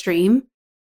are extreme.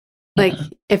 Like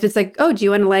if it's like, oh, do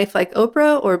you want a life like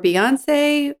Oprah or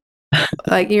Beyonce?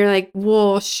 Like you're like,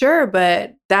 well, sure,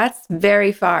 but that's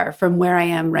very far from where I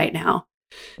am right now.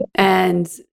 And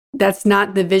that's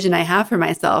not the vision I have for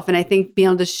myself. And I think being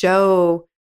able to show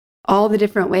all the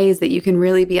different ways that you can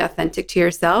really be authentic to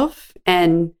yourself.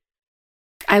 And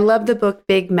I love the book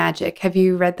Big Magic. Have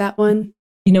you read that one?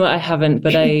 You know what? I haven't,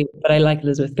 but I like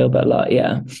Elizabeth Gilbert a lot.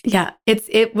 Yeah. Yeah.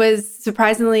 It was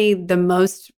surprisingly the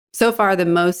most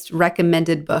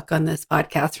recommended book on this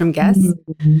podcast from guests.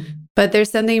 But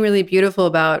there's something really beautiful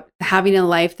about having a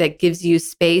life that gives you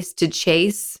space to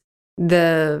chase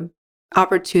the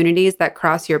opportunities that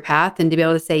cross your path and to be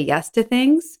able to say yes to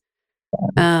things.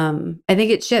 I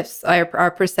think it shifts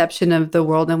our perception of the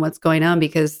world and what's going on,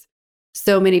 because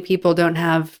so many people don't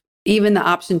have even the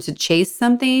option to chase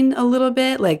something a little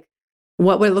bit. Like,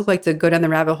 what would it look like to go down the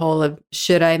rabbit hole of,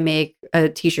 should I make a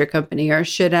t-shirt company, or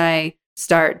should I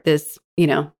start this,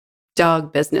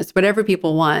 dog business, whatever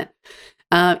people want.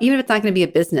 Even if it's not going to be a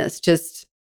business, just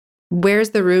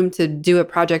where's the room to do a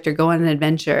project or go on an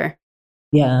adventure?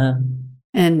 Yeah.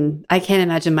 And I can't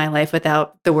imagine my life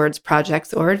without the words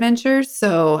projects or adventures.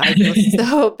 So I feel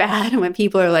so bad when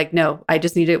people are like, no, I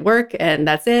just need it work and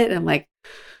that's it. And I'm like,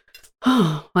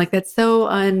 oh, like that's so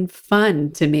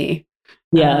unfun to me.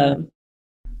 Yeah.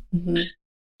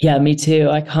 Yeah, me too.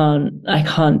 I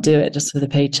can't do it just for the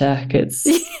paycheck.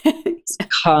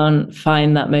 Can't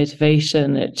find that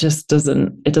motivation. It just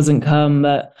doesn't come.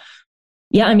 But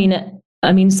yeah, I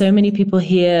mean, so many people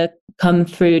here come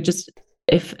through. Just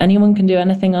if anyone can do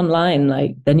anything online,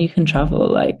 like, then you can travel.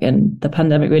 Like, and the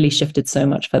pandemic really shifted so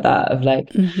much for that. Of like,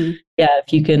 yeah,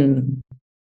 if you can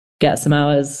get some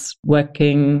hours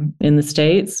working in the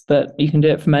States, but you can do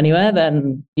it from anywhere,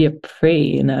 then you're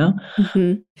free,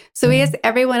 So we ask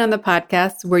everyone on the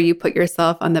podcast where you put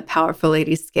yourself on the powerful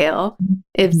lady scale.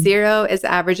 If 0 is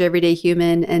average everyday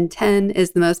human and 10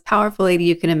 is the most powerful lady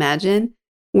you can imagine,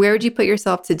 where would you put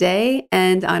yourself today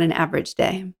and on an average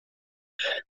day?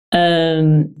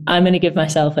 I'm going to give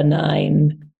myself a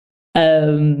 9.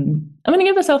 I'm going to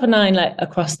give myself a 9, like,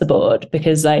 across the board,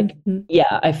 because like,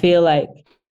 yeah, I feel like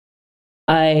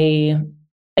I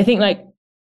think like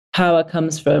power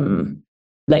comes from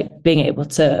like being able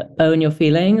to own your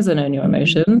feelings and own your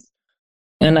emotions.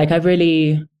 And like, I've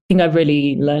really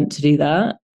learned to do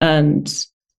that. And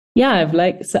yeah, I've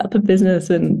like set up a business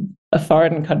in a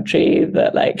foreign country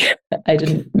that like I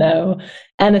didn't know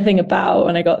anything about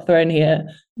when I got thrown here.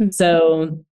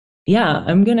 So yeah,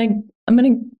 I'm gonna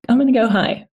go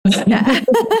high. I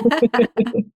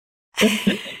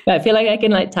feel like I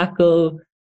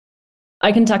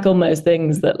can tackle most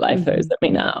things that life throws at me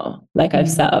now. Like, I've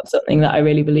set up something that I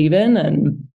really believe in,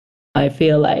 and I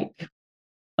feel like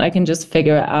I can just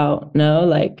figure it out. No,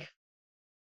 like,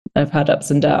 I've had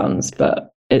ups and downs,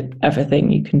 but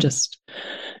everything you can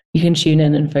tune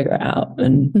in and figure it out,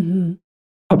 and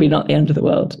probably not the end of the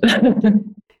world.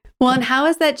 Well, and how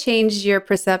has that changed your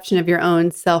perception of your own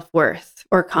self-worth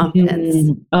or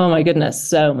confidence? Oh my goodness,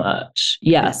 so much.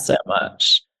 Yeah, so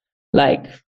much. Like,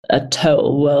 a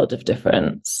total world of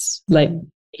difference. Like,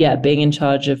 yeah, being in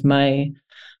charge of my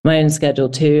own schedule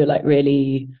too. Like,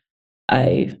 really,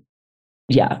 I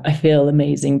feel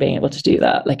amazing being able to do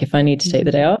that. Like, if I need to take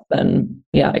the day off, then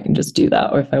yeah, I can just do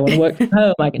that. Or if I want to work from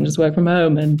home, I can just work from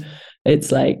home. And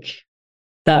it's like,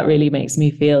 that really makes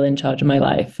me feel in charge of my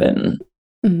life. And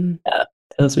yeah, it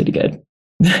feels really good.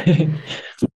 And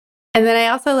then I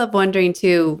also love wondering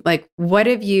too, like, what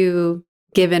have you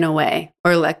given away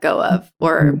or let go of,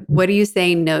 or what are you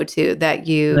saying no to that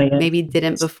you maybe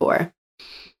didn't before?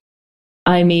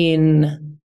 I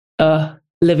mean,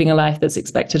 living a life that's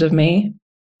expected of me.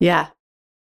 Yeah.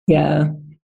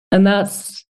 And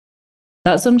that's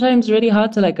sometimes really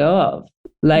hard to let go of.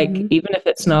 Like, even if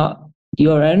it's not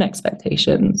your own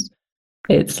expectations,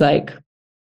 it's like,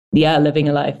 yeah, living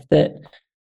a life that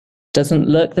doesn't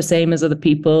look the same as other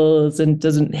people's and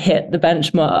doesn't hit the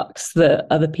benchmarks that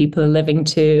other people are living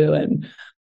to.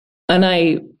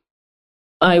 And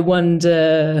I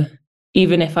wonder,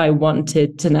 even if I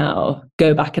wanted to now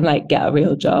go back and like get a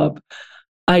real job,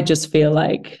 I just feel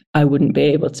like I wouldn't be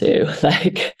able to.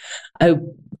 Like I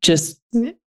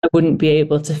wouldn't be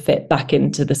able to fit back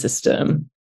into the system,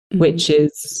 which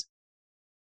is,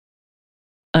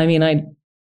 I mean,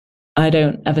 I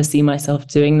don't ever see myself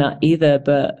doing that either,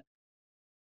 but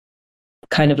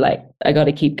kind of like I got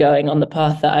to keep going on the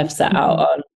path that I've set out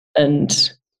on.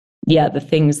 And yeah, the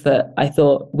things that I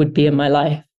thought would be in my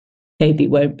life maybe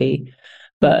won't be,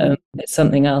 but it's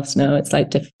something else now. It's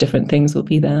like different things will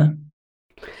be there.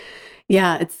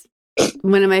 Yeah, it's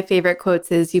one of my favorite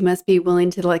quotes is, you must be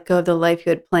willing to let go of the life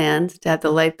you had planned to have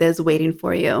the life that is waiting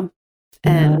for you.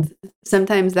 And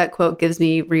sometimes that quote gives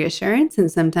me reassurance,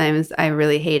 and sometimes I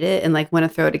really hate it and like want to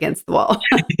throw it against the wall.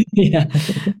 Yeah.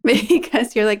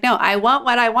 Because you're like, no, I want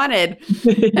what I wanted.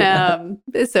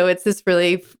 So it's this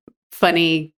really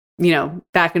funny,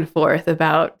 back and forth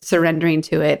about surrendering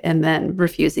to it and then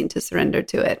refusing to surrender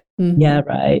to it. Yeah,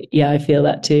 right. Yeah, I feel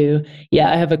that too.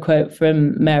 Yeah, I have a quote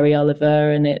from Mary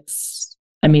Oliver, and it's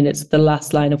the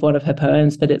last line of one of her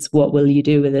poems, but it's, what will you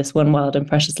do with this one wild and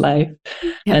precious life?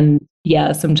 Yeah. And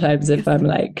yeah, sometimes if I'm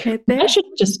like, right, I should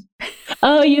just,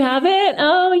 oh, you have it?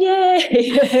 Oh,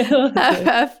 yay.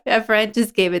 A friend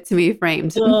just gave it to me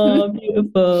framed. Oh,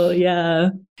 beautiful. Yeah.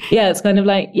 Yeah, it's kind of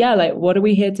like, yeah, like, what are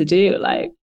we here to do?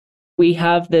 Like, we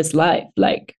have this life.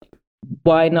 Like,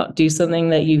 why not do something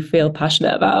that you feel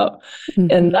passionate about?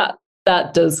 And that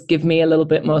does give me a little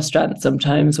bit more strength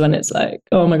sometimes when it's like,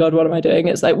 oh my God, what am I doing?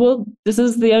 It's like, well, this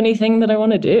is the only thing that I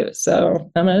want to do. So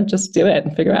I'm going to just do it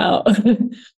and figure it out.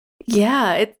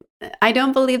 Yeah. I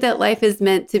don't believe that life is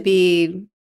meant to be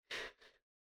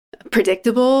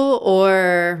predictable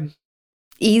or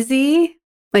easy.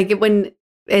 Like when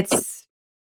it's,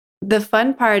 the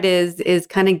fun part is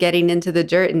kind of getting into the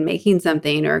dirt and making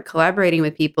something or collaborating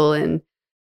with people and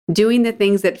doing the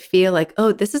things that feel like,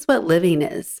 oh, this is what living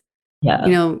is. Yeah.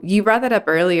 You brought that up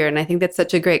earlier, and I think that's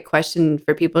such a great question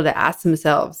for people to ask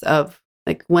themselves of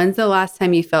like, when's the last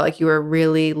time you felt like you were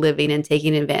really living and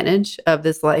taking advantage of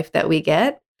this life that we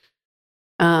get?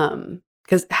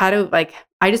 Because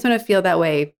I just want to feel that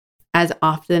way as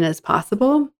often as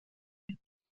possible.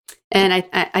 And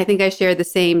I think I share the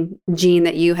same gene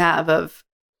that you have of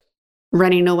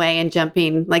running away and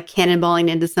jumping, like cannonballing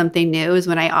into something new is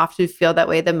when I often feel that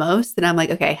way the most. And I'm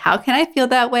like, okay, how can I feel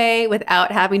that way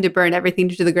without having to burn everything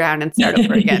to the ground and start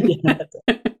over again?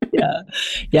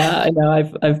 Yeah. I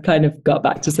know. I've kind of got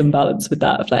back to some balance with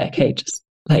that of like, okay, just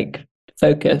like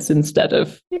focus instead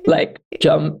of like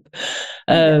jump.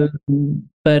 I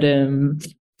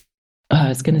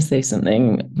was going to say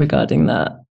something regarding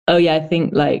that. Oh yeah, I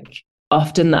think like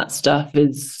often that stuff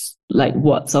is like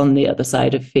what's on the other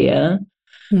side of fear.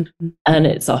 And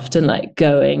it's often like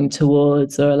going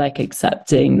towards or like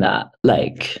accepting that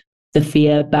like the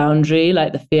fear boundary,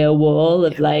 like the fear wall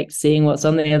of like seeing what's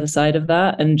on the other side of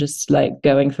that and just like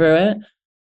going through it.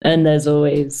 And there's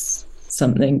always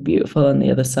something beautiful on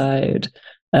the other side.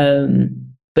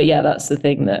 But yeah, that's the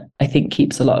thing that I think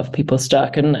keeps a lot of people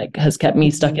stuck and like has kept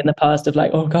me stuck in the past of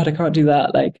like, oh God, I can't do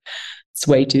that. Like it's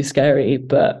way too scary,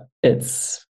 but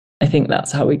I think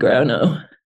that's how we grow now.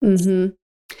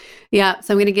 Yeah.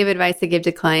 So I'm going to give advice I give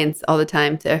to clients all the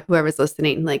time, to whoever's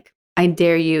listening. Like, I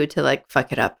dare you to like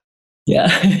fuck it up. Yeah.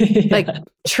 Like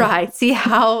try, see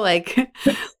how like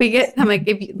I'm like,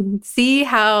 if you see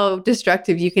how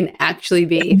destructive you can actually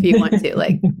be if you want to.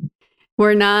 Like,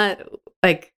 we're not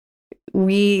like,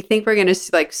 we think we're going to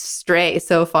like stray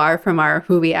so far from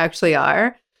who we actually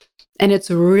are. And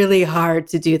it's really hard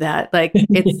to do that. Like,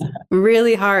 it's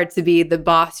really hard to be the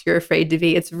boss you're afraid to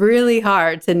be. It's really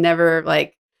hard to never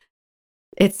like,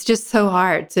 it's just so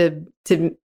hard to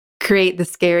create the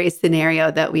scary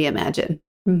scenario that we imagine.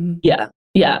 Yeah,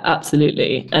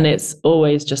 absolutely. And it's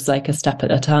always just like a step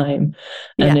at a time.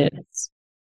 And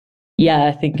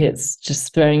I think it's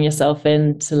just throwing yourself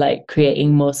into like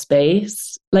creating more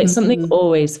space. Like something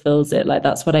always fills it. Like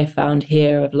that's what I found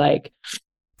here of like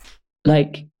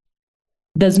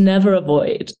there's never a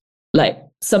void. Like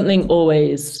something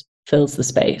always fills the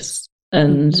space.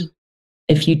 And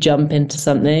if you jump into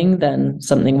something, then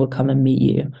something will come and meet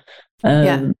you.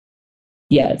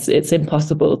 It's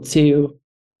impossible to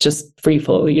just free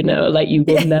fall, like you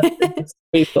will never just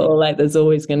free fall. Like there's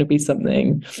always going to be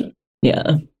something.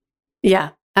 Yeah,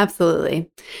 absolutely.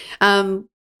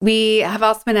 We have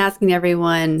also been asking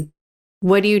everyone,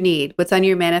 what do you need? What's on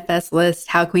your manifest list?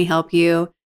 How can we help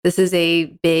you? This is a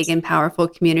big and powerful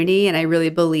community, and I really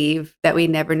believe that we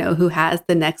never know who has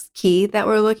the next key that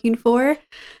we're looking for.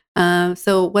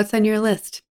 So what's on your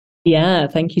list? Yeah,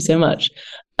 thank you so much.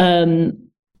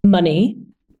 Money,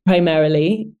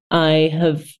 primarily. I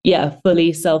have,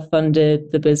 fully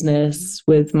self-funded the business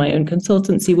with my own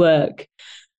consultancy work.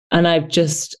 And I've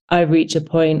reached a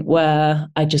point where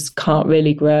I just can't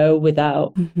really grow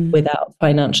without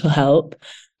financial help.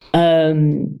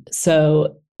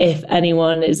 So if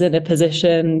anyone is in a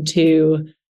position to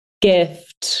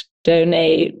gift,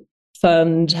 donate,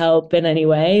 fund, help in any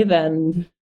way, then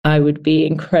I would be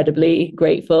incredibly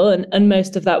grateful. And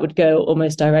most of that would go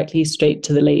almost directly straight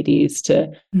to the ladies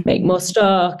to make more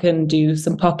stock and do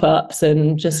some pop-ups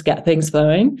and just get things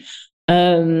flowing.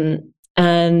 And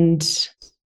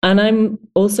I'm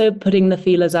also putting the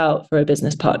feelers out for a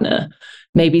business partner,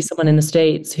 maybe someone in the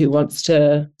States who wants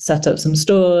to set up some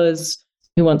stores,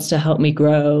 who wants to help me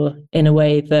grow in a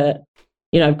way that,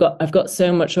 I've got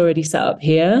so much already set up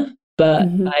here, but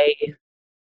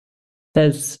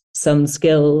there's some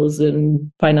skills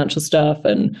and financial stuff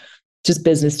and just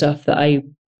business stuff that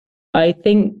I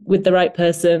think with the right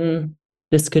person,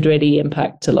 this could really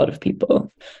impact a lot of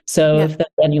people. So if there's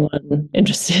anyone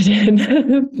interested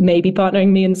in maybe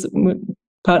partnering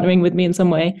with me in some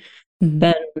way,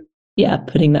 then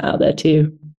putting that out there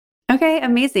too. Okay,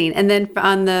 amazing. And then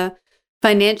on the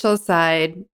financial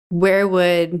side, where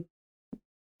would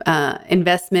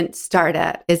investment start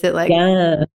at? Is it like,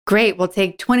 great, we'll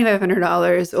take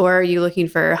 $2,500, or are you looking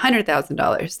for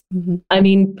 $100,000? I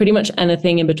mean, pretty much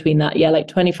anything in between that. Yeah, like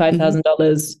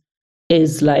 $25,000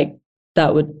 is like,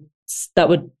 that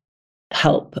would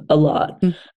help a lot.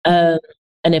 And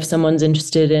if someone's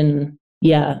interested in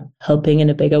helping in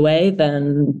a bigger way,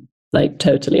 then like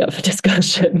totally up for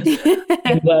discussion.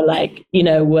 We're like,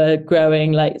 we're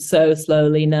growing like so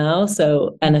slowly now,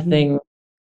 so anything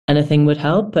would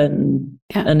help, and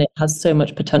it has so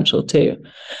much potential too.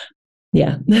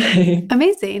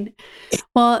 Amazing.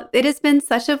 Well, it has been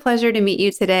such a pleasure to meet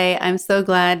you today. I'm so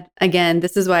glad. Again,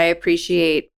 this is why I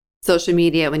appreciate social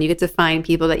media, when you get to find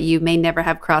people that you may never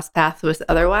have crossed paths with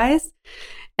otherwise.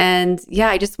 And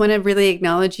I just want to really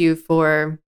acknowledge you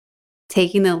for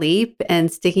taking the leap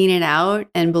and sticking it out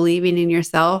and believing in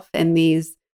yourself. And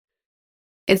it's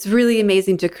really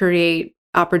amazing to create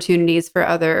opportunities for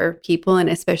other people, and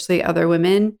especially other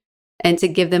women, and to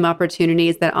give them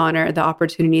opportunities that honor the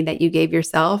opportunity that you gave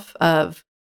yourself of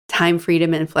time,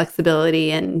 freedom, and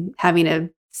flexibility, and having a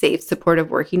safe,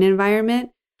 supportive working environment.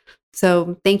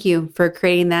 So thank you for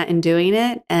creating that and doing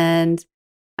it. And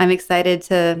I'm excited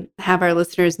to have our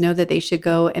listeners know that they should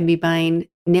go and be buying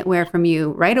knitwear from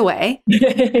you right away.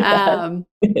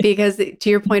 Because to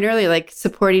your point earlier, like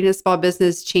supporting a small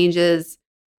business changes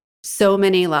so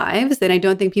many lives. And I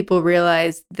don't think people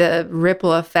realize the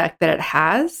ripple effect that it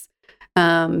has,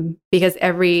 because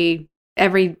every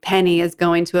penny is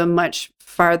going to a much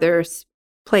farther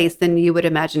place than you would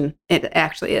imagine it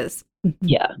actually is.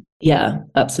 Yeah,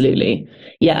 absolutely.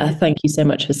 Yeah, thank you so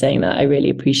much for saying that. I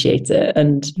really appreciate it.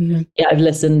 And I've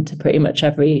listened to pretty much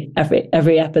every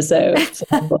episode.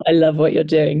 So I love what you're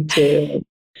doing too.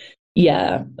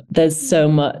 Yeah, there's so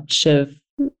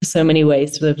many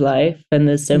ways to live life, and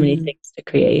there's so many things to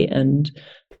create, and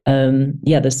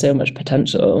there's so much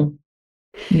potential.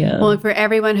 Yeah. Well, and for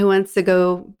everyone who wants to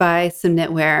go buy some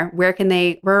knitwear, where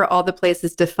are all the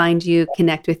places to find you,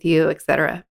 connect with you,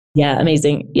 etc.? Yeah,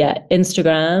 amazing. Yeah,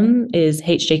 Instagram is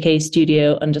HJK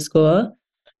Studio _.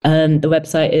 The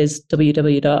website is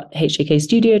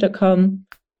www.hjkstudio.com.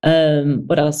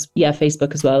 What else? Yeah,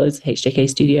 Facebook as well is HJK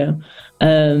Studio.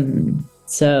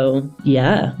 So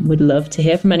would love to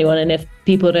hear from anyone. And if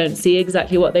people don't see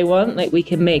exactly what they want, like we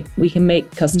can make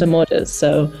custom orders.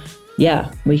 So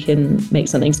we can make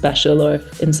something special, or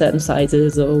in certain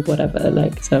sizes or whatever.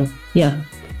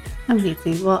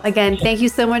 Amazing. Well, again, thank you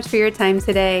so much for your time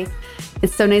today.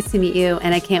 It's so nice to meet you,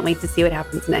 and I can't wait to see what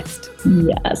happens next.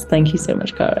 Yes, thank you so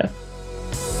much, Cara.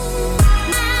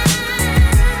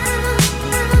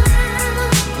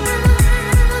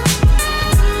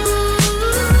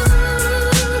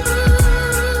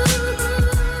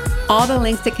 All the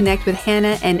links to connect with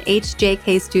Hannah and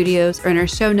HJK Studios are in our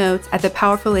show notes at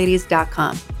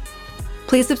thepowerfulladies.com.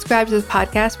 Please subscribe to this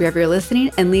podcast wherever you're listening,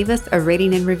 and leave us a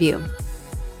rating and review.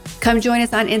 Come join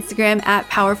us on Instagram at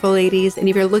Powerful Ladies. And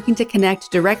if you're looking to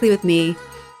connect directly with me,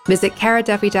 visit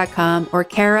CaraDuffy.com or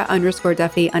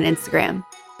Cara_Duffy on Instagram.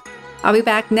 I'll be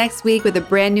back next week with a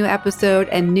brand new episode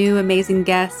and new amazing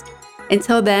guest.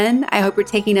 Until then, I hope you're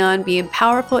taking on being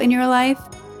powerful in your life.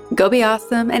 Go be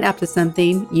awesome and up to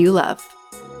something you love.